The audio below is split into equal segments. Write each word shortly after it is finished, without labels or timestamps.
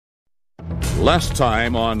Last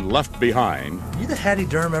time on Left Behind. You the Hattie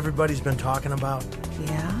Durham everybody's been talking about?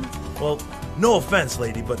 Yeah? Well, no offense,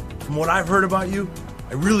 lady, but from what I've heard about you,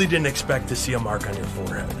 I really didn't expect to see a mark on your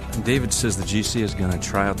forehead. David says the GC is going to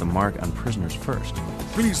try out the mark on prisoners first.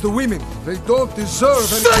 Please, the women, they don't deserve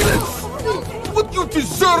Silence! What you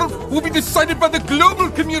deserve will be decided by the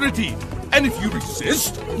global community. And if you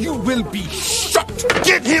resist, you will be shot.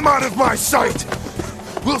 Get him out of my sight!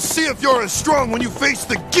 We'll see if you're as strong when you face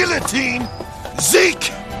the guillotine,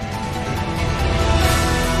 Zeke!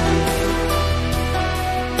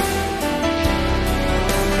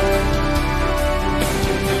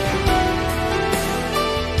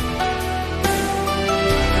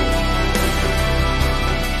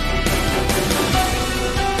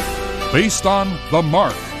 Based on The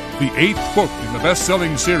Mark, the 8th book in the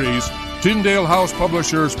best-selling series, Tyndale House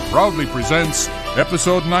Publishers proudly presents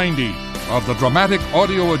Episode 90 of the dramatic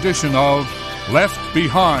audio edition of Left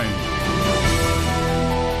Behind.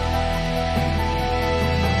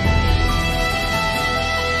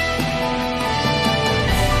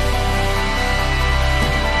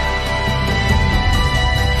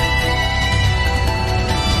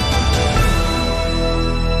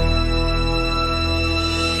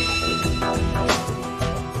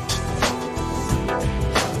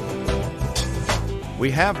 We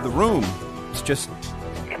have the room. It's just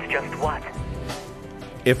what?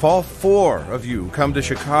 If all 4 of you come to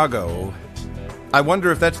Chicago, I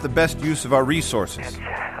wonder if that's the best use of our resources.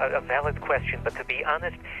 That's a valid question, but to be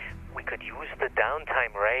honest, we could use the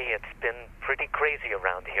downtime, Ray. It's been pretty crazy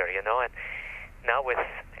around here, you know, and now with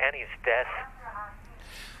Annie's death...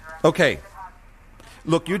 Okay.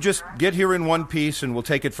 Look, you just get here in one piece and we'll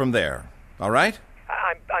take it from there. All right?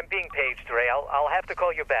 I'm being paged, Ray. I'll have to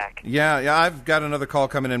call you back. Yeah, I've got another call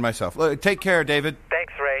coming in myself. Take care, David.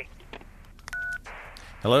 Thanks, Ray.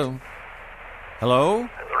 Hello? Hello?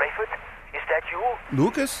 Rayford, is that you?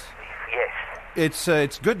 Lucas? Yes.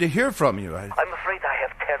 It's good to hear from you. I'm afraid I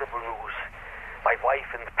have terrible news. My wife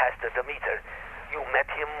and Pastor Demeter, you met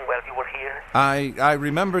him while you were here? I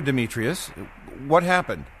remember Demetrius. What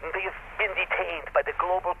happened? They have been detained by the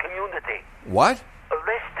global community. What?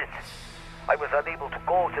 Arrested. I was unable to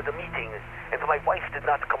go to the meeting, and my wife did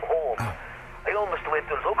not come home. Oh. I almost went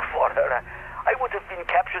to look for her. I would have been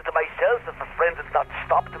captured myself if a friend had not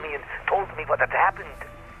stopped me and told me what had happened.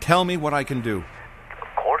 Tell me what I can do. Of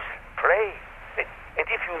course, pray. And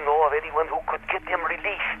if you know of anyone who could get him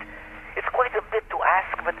released, it's quite a bit to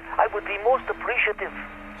ask, but I would be most appreciative.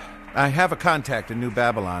 I have a contact in New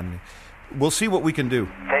Babylon. We'll see what we can do.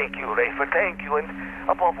 Thank you, Rayford, thank you, and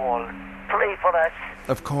above all, pray for us.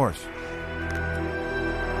 Of course.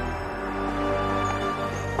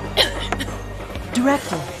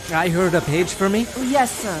 Director. I heard a page for me? Oh,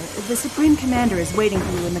 yes, sir. The Supreme Commander is waiting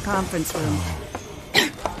for you in the conference room.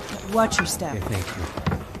 Watch your step. Okay, thank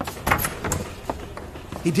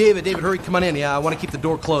you. Hey, David, hurry, come on in. Yeah, I want to keep the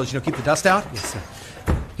door closed. Keep the dust out. Yes, sir.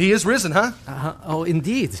 He is risen, huh? Oh,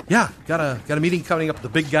 indeed. Yeah, got a meeting coming up with the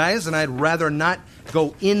big guys, and I'd rather not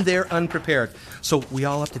go in there unprepared. So we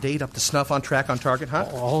all up to date, up to snuff, on track, on target, huh?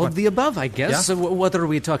 All of the above, I guess. Yeah? So what are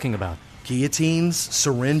we talking about? Guillotines,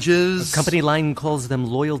 syringes. The company line calls them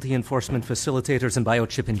loyalty enforcement facilitators and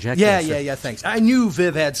biochip injectors. Yeah, thanks. I knew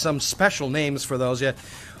Viv had some special names for those, yeah.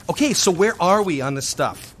 Okay, so where are we on this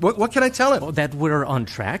stuff? What can I tell him? That we're on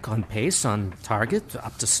track, on pace, on target,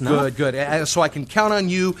 up to snuff. Good. So I can count on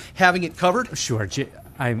you having it covered? Sure,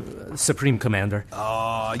 I'm Supreme Commander.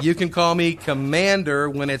 Oh, you can call me Commander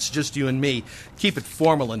when it's just you and me. Keep it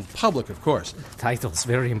formal and public, of course. Title's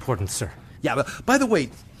very important, sir. Yeah, but by the way,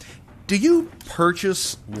 do you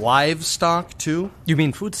purchase livestock, too? You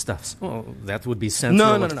mean foodstuffs? Oh, that would be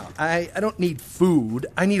sensible. No. I don't need food.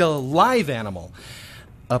 I need a live animal.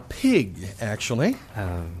 A pig, actually.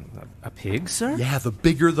 A pig, sir? Yeah, the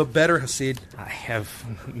bigger the better, Hasid. I have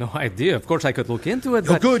no idea. Of course, I could look into it,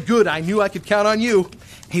 Oh, but... good. I knew I could count on you.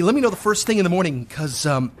 Hey, let me know the first thing in the morning, because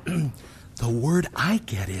the word I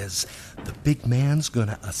get is the big man's going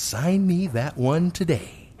to assign me that one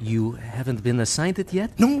today. You haven't been assigned it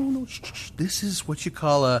yet? No. Shh. This is what you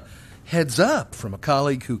call a heads up from a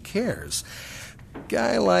colleague who cares.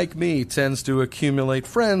 Guy like me tends to accumulate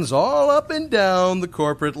friends all up and down the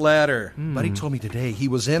corporate ladder. Buddy told me today he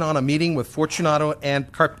was in on a meeting with Fortunato and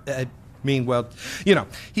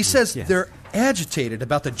he says they're agitated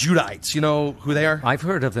about the Judites. You know who they are? I've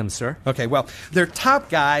heard of them, sir. Okay, well, their top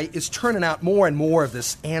guy is turning out more and more of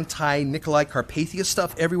this anti-Nicolae Carpathia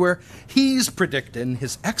stuff everywhere. He's predicting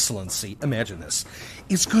His Excellency, imagine this,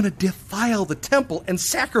 is going to defile the temple and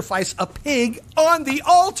sacrifice a pig on the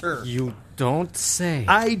altar. You don't say.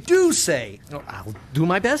 I do say. Oh, I'll do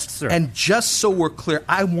my best, sir. And just so we're clear,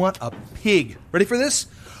 I want a pig. Ready for this?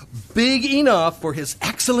 Big enough for His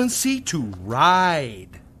Excellency to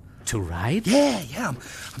ride. To ride? Yeah.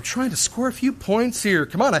 I'm trying to score a few points here.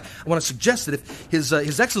 Come on, I want to suggest that if His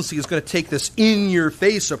Excellency is going to take this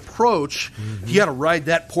in-your-face approach, you got to ride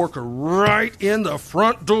that porker right in the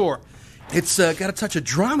front door. It's got a touch of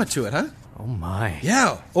drama to it, huh? Oh, my.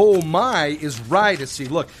 Yeah. Oh, my is right. See,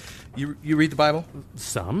 look, you read the Bible?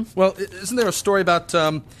 Some. Well, isn't there a story about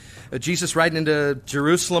Jesus riding into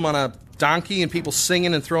Jerusalem on a donkey and people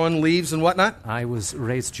singing and throwing leaves and whatnot? I was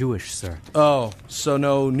raised Jewish, sir. Oh, so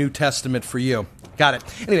no New Testament for you. Got it.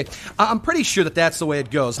 Anyway, I'm pretty sure that that's the way it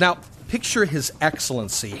goes. Now, picture His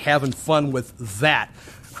Excellency having fun with that.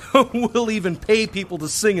 We'll even pay people to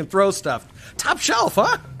sing and throw stuff. Top shelf,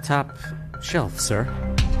 huh? Top shelf, sir.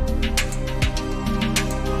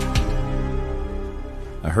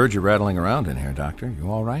 I heard you rattling around in here, Doctor.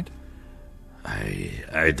 You all right?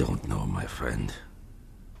 I don't know, my friend.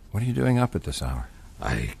 What are you doing up at this hour?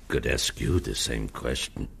 I could ask you the same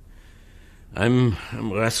question. I'm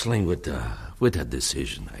wrestling with a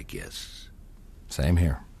decision, I guess. Same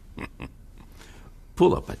here.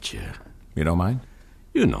 Pull up a chair. You don't mind?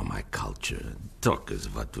 You know my culture. Talk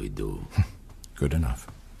is what we do. Good enough.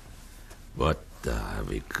 What are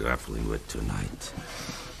we grappling with tonight?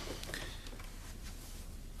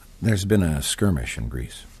 There's been a skirmish in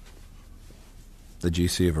Greece. The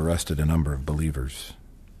GC have arrested a number of believers.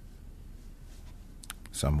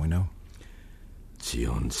 Some we know.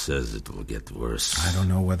 Zion says it will get worse. I don't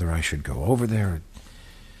know whether I should go over there,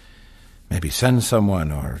 maybe send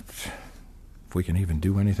someone, or if we can even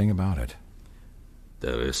do anything about it.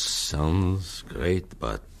 That sounds great,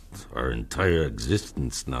 but our entire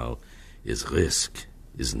existence now is risk,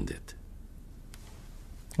 isn't it?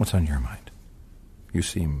 What's on your mind? You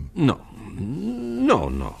seem... No.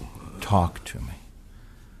 Talk to me.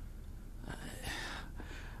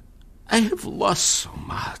 I have lost so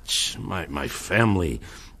much. My family,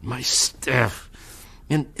 my staff,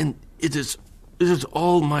 and it is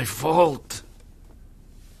all my fault.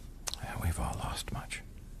 Yeah, we've all lost much.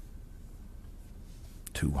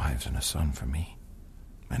 2 wives and a son for me.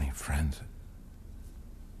 Many friends.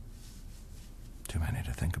 Too many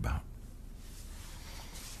to think about.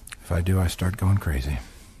 If I do, I start going crazy.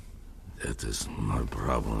 That is my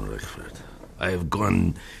problem, Rayford. I have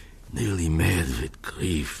gone nearly mad with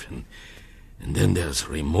grief, and then there's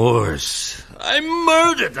remorse. I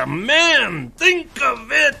murdered a man! Think of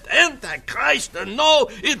it! Antichrist or no,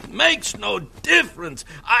 it makes no difference.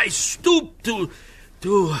 I stooped to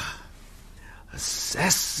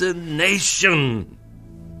assassination.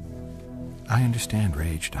 I understand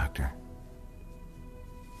rage, Doctor.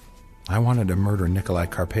 I wanted to murder Nicolae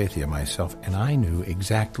Carpathia myself, and I knew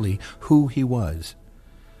exactly who he was,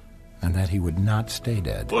 and that he would not stay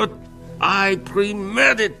dead. But I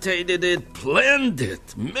premeditated it, planned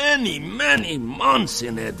it, many months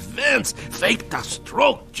in advance, faked a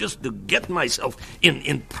stroke just to get myself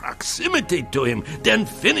in proximity to him, then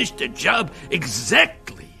finished the job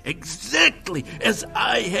exactly as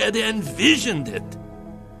I had envisioned it.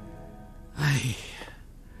 I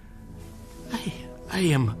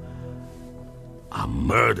am a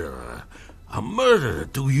murderer. A murderer.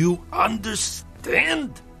 Do you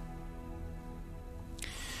understand?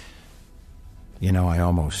 You know, I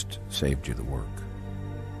almost saved you the work.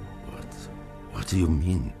 What do you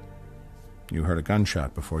mean? You heard a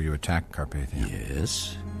gunshot before you attacked Carpathia.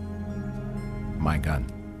 Yes. My gun.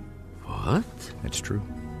 What? It's true.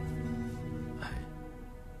 I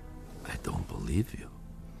don't believe you.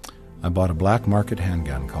 I bought a black market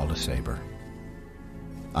handgun called a Saber.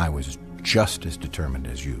 I was just as determined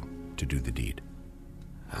as you to do the deed.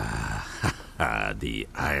 The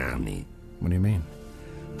irony. What do you mean?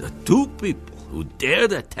 The 2 people who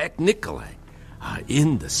dared attack Nicolae are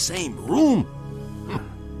in the same room.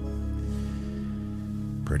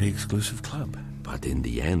 Pretty exclusive club. But in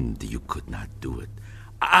the end, you could not do it.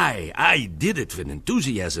 I did it with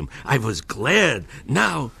enthusiasm. I was glad.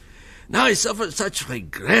 Now I suffer such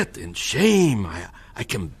regret and shame. I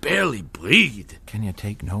can barely breathe. Can you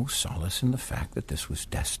take no solace in the fact that this was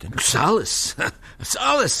destined? Solace?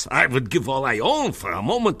 Solace? I would give all I own for a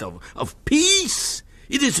moment of peace.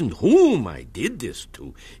 It isn't whom I did this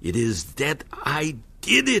to. It is that I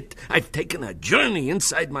did it. I've taken a journey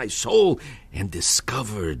inside my soul and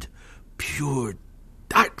discovered pure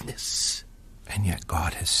darkness. And yet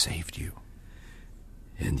God has saved you.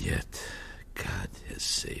 And yet God has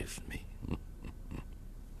saved me.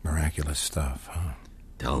 Miraculous stuff, huh?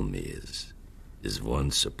 Tell me, is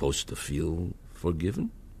one supposed to feel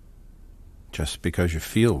forgiven? Just because you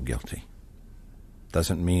feel guilty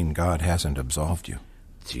doesn't mean God hasn't absolved you.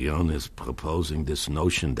 Tion is proposing this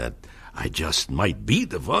notion that I just might be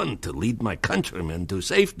the one to lead my countrymen to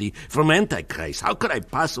safety from Antichrist. How could I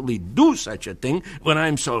possibly do such a thing when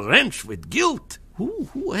I'm so wrenched with guilt?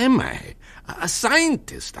 Who am I? A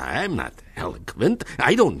scientist. I'm not eloquent.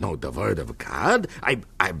 I don't know the word of God.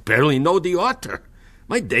 I barely know the author.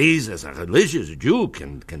 My days as a religious Jew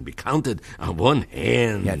can be counted on one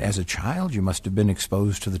hand. Yet as a child you must have been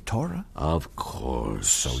exposed to the Torah. Of course.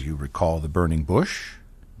 So you recall the burning bush?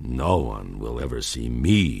 No one will ever see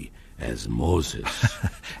me as Moses.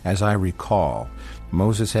 As I recall,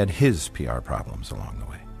 Moses had his PR problems along the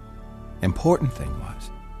way. Important thing was,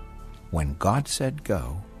 when God said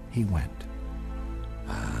go, he went.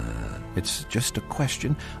 It's just a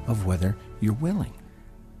question of whether you're willing.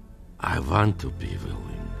 I want to be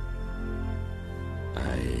willing.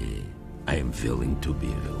 I am willing to be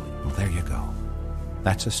willing. Well, there you go.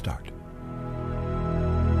 That's a start.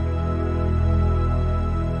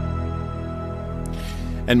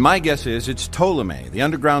 And my guess is it's Ptolemy. The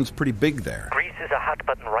underground's pretty big there. Greece is a hot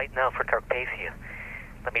button right now for Carpathia.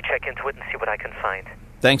 Let me check into it and see what I can find.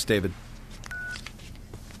 Thanks, David.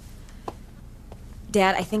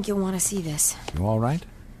 Dad, I think you'll want to see this. You all right?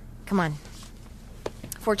 Come on.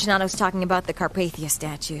 Fortunato's talking about the Carpathia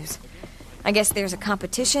statues. I guess there's a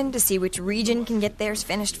competition to see which region can get theirs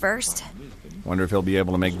finished first. Wonder if he'll be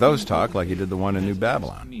able to make those talk like he did the one in New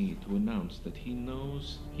Babylon. Me to announce that he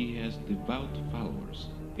knows he has devout followers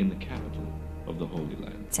in the capital of the Holy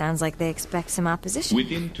Land. Sounds like they expect some opposition.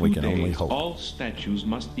 Within 2 days, all statues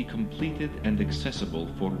must be completed and accessible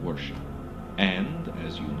for worship. And,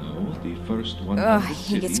 as you know, the first 100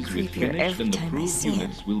 cities with finished and approved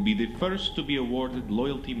units will be the first to be awarded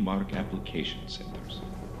Loyalty Mark application centers.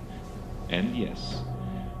 And yes,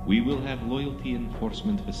 we will have loyalty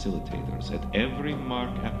enforcement facilitators at every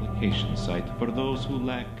Mark application site for those who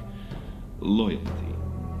lack loyalty.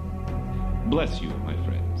 Bless you, my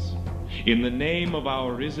friends. In the name of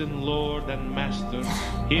our risen Lord and Master,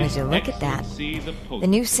 His Would you look at that? The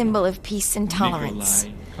new symbol of peace and tolerance.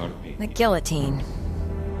 Nicolae Carpathia. The guillotine.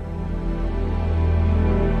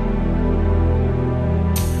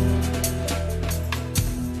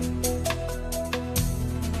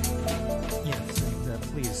 Yes,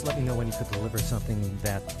 please let me know when you could deliver something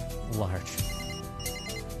that large.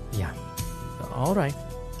 Yeah. All right.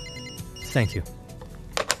 Thank you.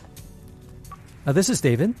 This is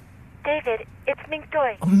David. David, it's Ming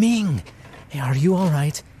Doi. Oh, Ming! Hey, are you all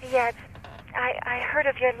right? Yes, I heard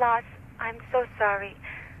of your loss. I'm so sorry.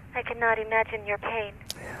 I cannot imagine your pain.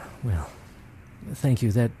 Well, thank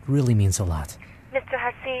you. That really means a lot. Mr.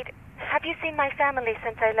 Hasid, have you seen my family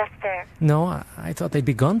since I left there? No, I thought they'd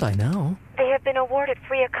be gone by now. They have been awarded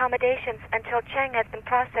free accommodations until Chang has been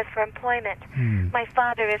processed for employment. My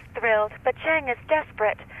father is thrilled, but Chang is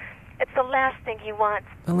desperate. It's the last thing he wants.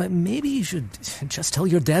 Well, maybe you should just tell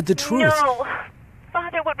your dad the truth. No!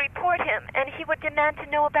 Father would report him, and he would demand to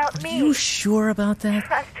know about me. Are you sure about that?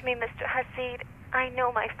 Trust me, Mr. Hasid. I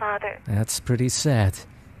know my father. That's pretty sad.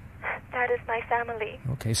 That is my family.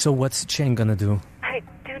 Okay, so what's Chang gonna do? I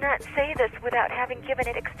do not say this without having given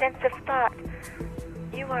it extensive thought.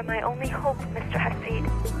 You are my only hope, Mr. Hasid.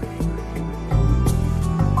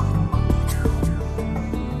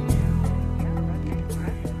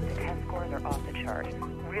 Off the chart.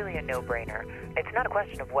 Really a no-brainer. It's not a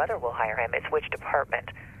question of whether we'll hire him, it's which department.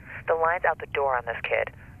 The line's out the door on this kid.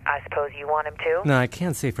 I suppose you want him too? No, I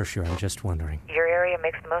can't say for sure. I'm just wondering. Your area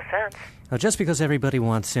makes the most sense. Now, just because everybody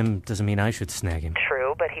wants him doesn't mean I should snag him.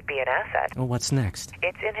 True, but he'd be an asset. Well, what's next?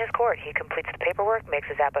 It's in his court. He completes the paperwork, makes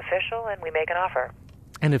his app official, and we make an offer.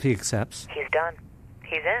 And if he accepts? He's done.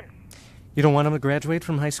 He's in. You don't want him to graduate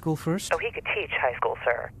from high school first? Oh, he could teach high school,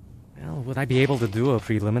 sir. Well, would I be able to do a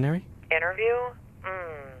preliminary? Interview?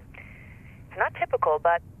 It's not typical,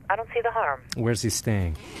 but I don't see the harm. Where's he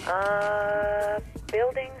staying?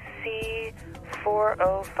 Building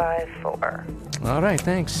C4054. All right,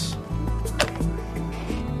 thanks.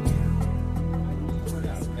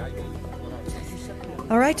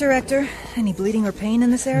 All right, Director. Any bleeding or pain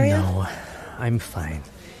in this area? No, I'm fine.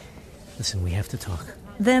 Listen, we have to talk.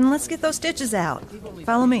 Then let's get those stitches out.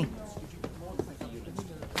 Follow me.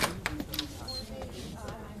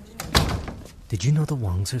 Did you know the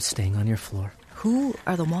Wongs are staying on your floor? Who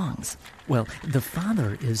are the Wongs? Well, the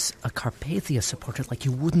father is a Carpathia supporter like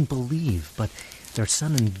you wouldn't believe, but their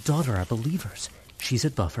son and daughter are believers. She's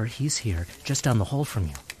at Buffer, he's here, just down the hall from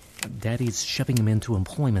you. Daddy's shoving him into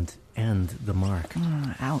employment and the mark.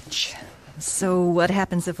 Ouch. So what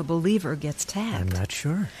happens if a believer gets tagged? I'm not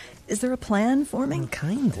sure. Is there a plan forming?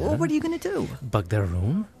 Kinda. Well, what are you going to do? Bug their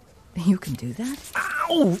room? You can do that?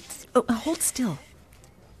 Ow! Oh, hold still.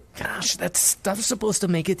 Gosh, that stuff's supposed to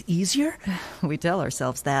make it easier? We tell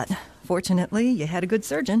ourselves that. Fortunately, you had a good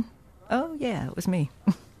surgeon. Oh, yeah, it was me.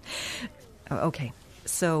 Okay,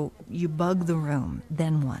 so you bug the room.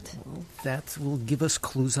 Then what? Well, that will give us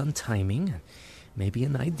clues on timing. Maybe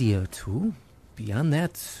an idea or two. Beyond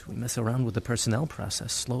that, we mess around with the personnel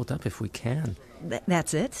process. Slow it up if we can.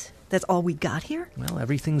 That's it? That's all we got here? Well,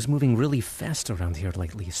 everything's moving really fast around here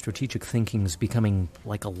lately. Strategic thinking's becoming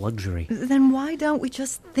like a luxury. Then why don't we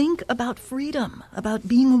just think about freedom? About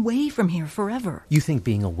being away from here forever? You think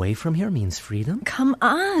being away from here means freedom? Come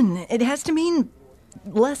on. It has to mean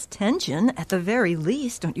less tension, at the very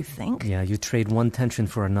least, don't you think? Yeah, you trade one tension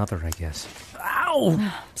for another, I guess.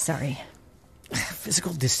 Ow! Sorry.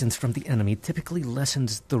 Physical distance from the enemy typically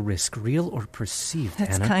lessens the risk, real or perceived,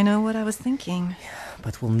 That's Anna. kind of what I was thinking.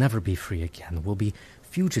 But we'll never be free again. We'll be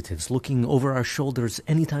fugitives looking over our shoulders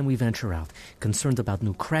anytime we venture out, concerned about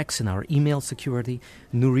new cracks in our email security,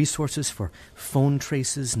 new resources for phone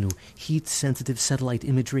traces, new heat-sensitive satellite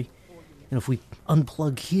imagery. And if we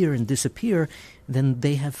unplug here and disappear, then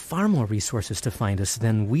they have far more resources to find us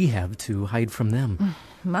than we have to hide from them.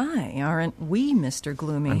 My, aren't we, Mr.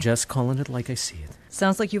 Gloomy? I'm just calling it like I see it.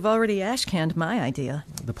 Sounds like you've already ash-canned my idea.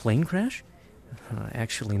 The plane crash?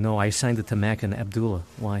 Actually, no. I signed it to Mac and Abdullah.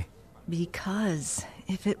 Why? Because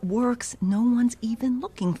if it works, no one's even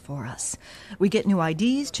looking for us. We get new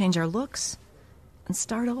IDs, change our looks, and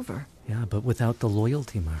start over. Yeah, but without the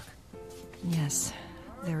loyalty mark. Yes,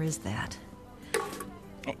 there is that.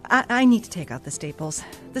 I need to take out the staples.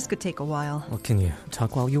 This could take a while. Well, can you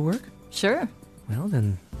talk while you work? Sure. Well,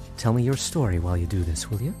 then tell me your story while you do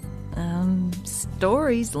this, will you?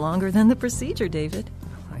 Story's longer than the procedure, David.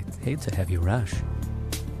 I'd hate to have you rush.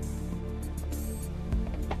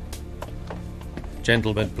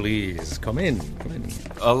 Gentlemen, please, come in, come in.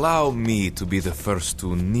 Allow me to be the first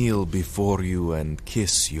to kneel before you and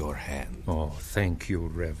kiss your hand. Oh, thank you,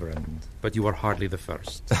 Reverend. But you are hardly the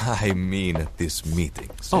first. I mean at this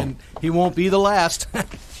meeting, sir. And he won't be the last.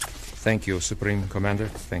 Thank you, Supreme Commander.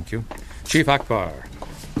 Thank you. Chief Akbar.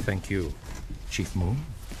 Thank you. Chief Moon.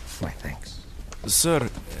 My thanks. Sir,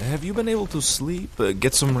 have you been able to sleep?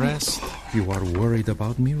 Get some rest? You are worried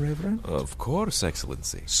about me, Reverend? Of course,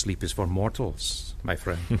 Excellency. Sleep is for mortals, my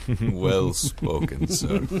friend. Well spoken,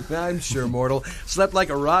 sir. I'm sure, mortal. Slept like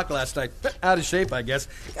a rock last night. Out of shape, I guess.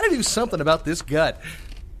 Gotta do something about this gut.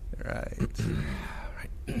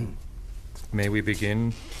 Right. May we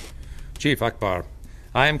begin? Chief Akbar,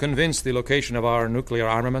 I am convinced the location of our nuclear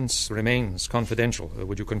armaments remains confidential.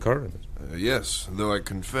 Would you concur? Yes, though I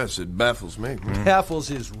confess it baffles me.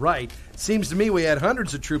 Baffles is right. Seems to me we had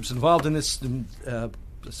hundreds of troops involved in this.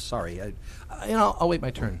 Sorry. I'll wait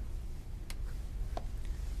my turn.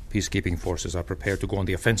 Peacekeeping forces are prepared to go on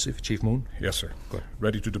the offensive, Chief Moon? Yes, sir. Good.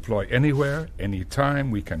 Ready to deploy anywhere,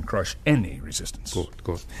 anytime. We can crush any resistance.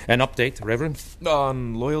 Good. An update, Reverend?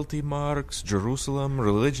 On loyalty marks, Jerusalem,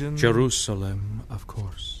 religion... Jerusalem, of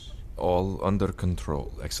course. All under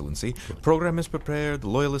control, Excellency. Good. Program is prepared,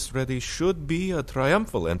 loyalists ready. Should be a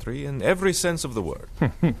triumphal entry in every sense of the word.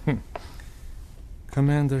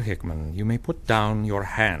 Commander Hickman, you may put down your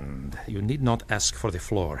hand. You need not ask for the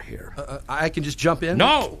floor here. I can just jump in?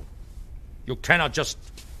 No! You cannot just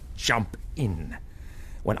jump in.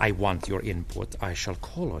 When I want your input, I shall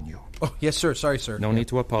call on you. Oh, yes, sir. Sorry, sir. No need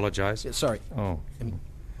to apologize. Yeah, sorry. Oh.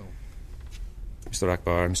 Mr.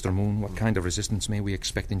 Akbar, Mr. Moon, what kind of resistance may we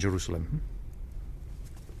expect in Jerusalem?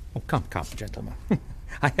 Oh, come, gentlemen.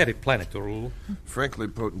 I had it planned to rule. Frankly,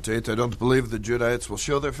 Potentate, I don't believe the Judahites will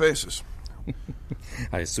show their faces.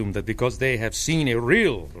 I assume that because they have seen a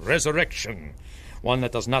real resurrection, one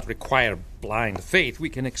that does not require blind faith, we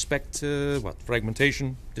can expect,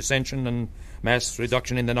 fragmentation, dissension, and mass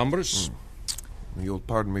reduction in the numbers? You'll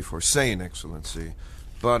pardon me for saying, Excellency,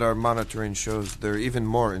 but our monitoring shows they're even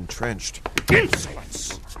more entrenched.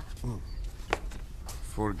 Insolence!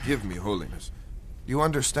 Forgive me, Holiness. You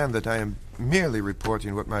understand that I am merely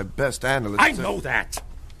reporting what my best analysts... I know that!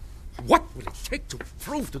 What will it take to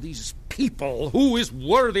prove to these people who is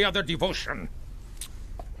worthy of their devotion?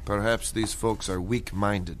 Perhaps these folks are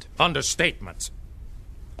weak-minded. Understatement.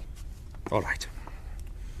 All right.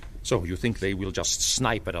 So you think they will just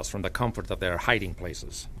snipe at us from the comfort of their hiding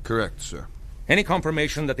places? Correct, sir. Any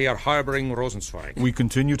confirmation that they are harboring Rosenzweig? We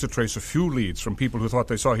continue to trace a few leads from people who thought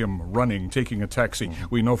they saw him running, taking a taxi.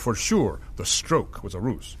 We know for sure the stroke was a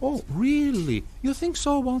ruse. Oh, really? You think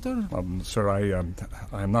so, Walter? Sir,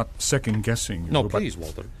 I'm not second-guessing you. No, please,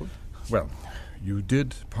 Walter. Well, you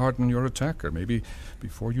did pardon your attacker, maybe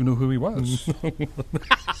before you knew who he was.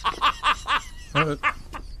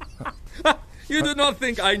 You do not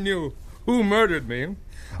think I knew who murdered me?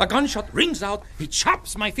 A gunshot rings out. He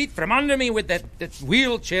chops my feet from under me with that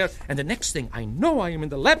wheelchair, and the next thing I know, I am in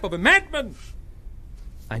the lap of a madman.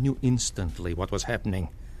 I knew instantly what was happening,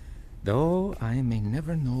 though I may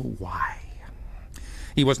never know why.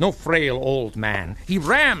 He was no frail old man. He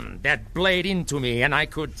rammed that blade into me, and I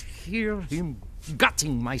could hear him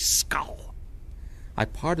gutting my skull. I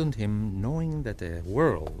pardoned him, knowing that a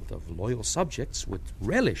world of loyal subjects would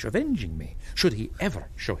relish avenging me, should he ever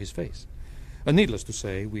show his face. Needless to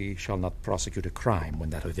say, we shall not prosecute a crime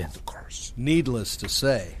when that event occurs. Needless to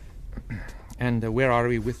say. And where are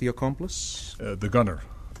we with the accomplice? The gunner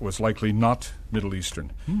was likely not Middle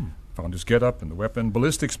Eastern. Found his get-up and the weapon.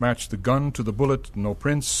 Ballistics matched the gun to the bullet. No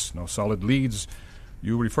prints, no solid leads.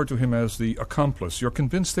 You refer to him as the accomplice. You're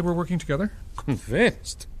convinced they were working together?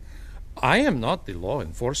 Convinced? I am not the law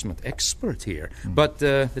enforcement expert here, but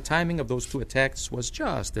the timing of those two attacks was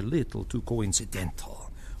just a little too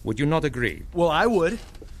coincidental. Would you not agree? Well, I would.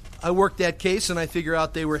 I worked that case, and I figure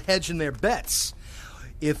out they were hedging their bets.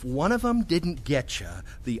 If one of them didn't get you,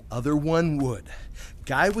 the other one would.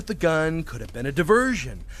 Guy with the gun could have been a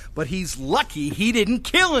diversion, but he's lucky he didn't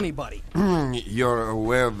kill anybody. You're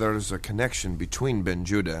aware there's a connection between Ben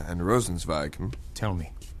Judah and Rosenzweig? Tell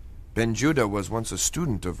me. Ben Judah was once a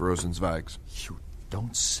student of Rosenzweig's. You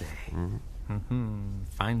don't say.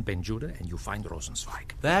 Find Ben Judah and you find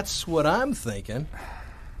Rosenzweig. That's what I'm thinking.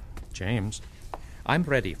 James, I'm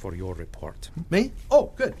ready for your report. Me?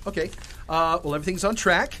 Oh, good. Okay. Well, everything's on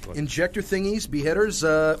track. Injector thingies, beheaders.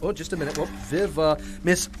 Just a minute. Well, Viv,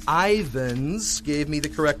 Miss Ivans gave me the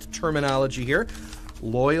correct terminology here.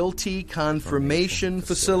 Loyalty confirmation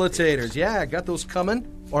facilitators. Yeah, I got those coming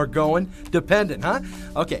or going. Dependent, huh?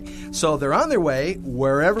 Okay. So they're on their way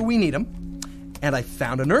wherever we need them. And I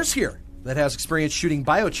found a nurse here that has experience shooting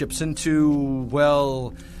biochips into,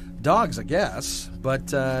 well, dogs, I guess,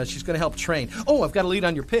 but she's going to help train. Oh, I've got a lead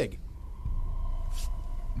on your pig.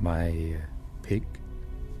 My pig?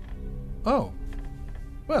 Oh.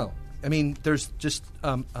 Well, I mean, there's just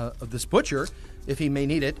this butcher, if he may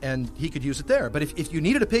need it, and he could use it there. But if you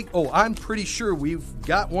needed a pig, I'm pretty sure we've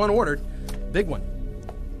got one ordered. Big one.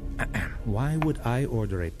 Why would I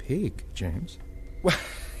order a pig, James? Well,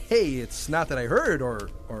 hey, it's not that I heard or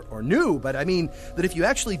knew, but I mean that if you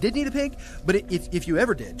actually did need a pig, but if you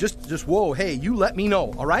ever did, just whoa, hey, you let me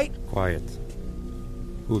know, all right? Quiet.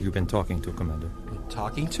 Who have you been talking to, Commander?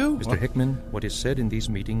 Talking to? Mr. Hickman, what is said in these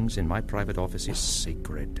meetings in my private office is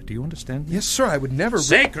sacred. Do you understand me? Yes, sir, I would never...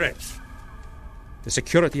 Sacred! The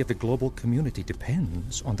security of the global community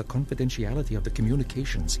depends on the confidentiality of the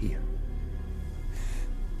communications here.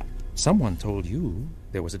 Someone told you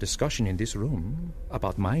there was a discussion in this room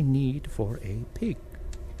about my need for a pig.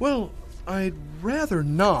 Well, I'd rather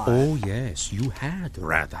not. Oh, yes, you had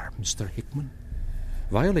rather, Mr. Hickman.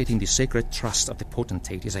 Violating the sacred trust of the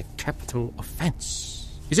potentate is a capital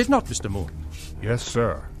offense. Is it not, Mr. Moon? Yes,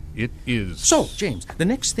 sir. It is. So, James, the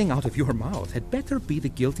next thing out of your mouth had better be the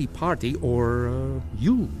guilty party, or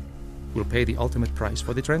you will pay the ultimate price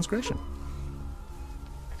for the transgression.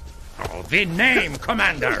 Oh, the name,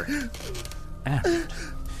 Commander! And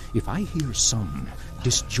if I hear some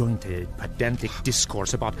disjointed, pedantic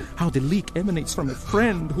discourse about how the leak emanates from a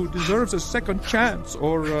friend who deserves a second chance,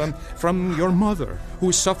 or from your mother who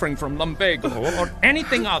is suffering from lumbago, or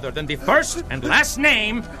anything other than the first and last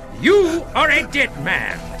name, you are a dead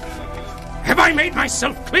man. Have I made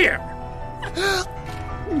myself clear?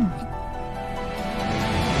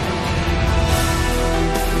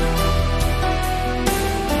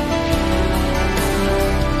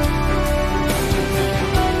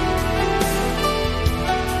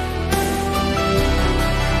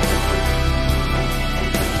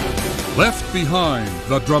 Left Behind,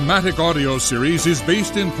 the dramatic audio series, is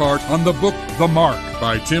based in part on the book The Mark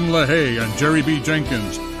by Tim LaHaye and Jerry B.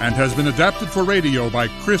 Jenkins, and has been adapted for radio by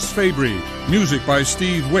Chris Fabry, music by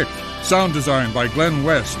Steve Wick, sound design by Glenn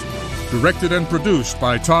West, directed and produced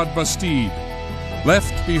by Todd Bastide.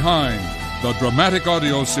 Left Behind, the dramatic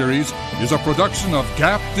audio series, is a production of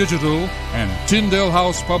Gap Digital and Tyndale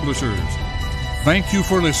House Publishers. Thank you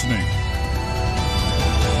for listening.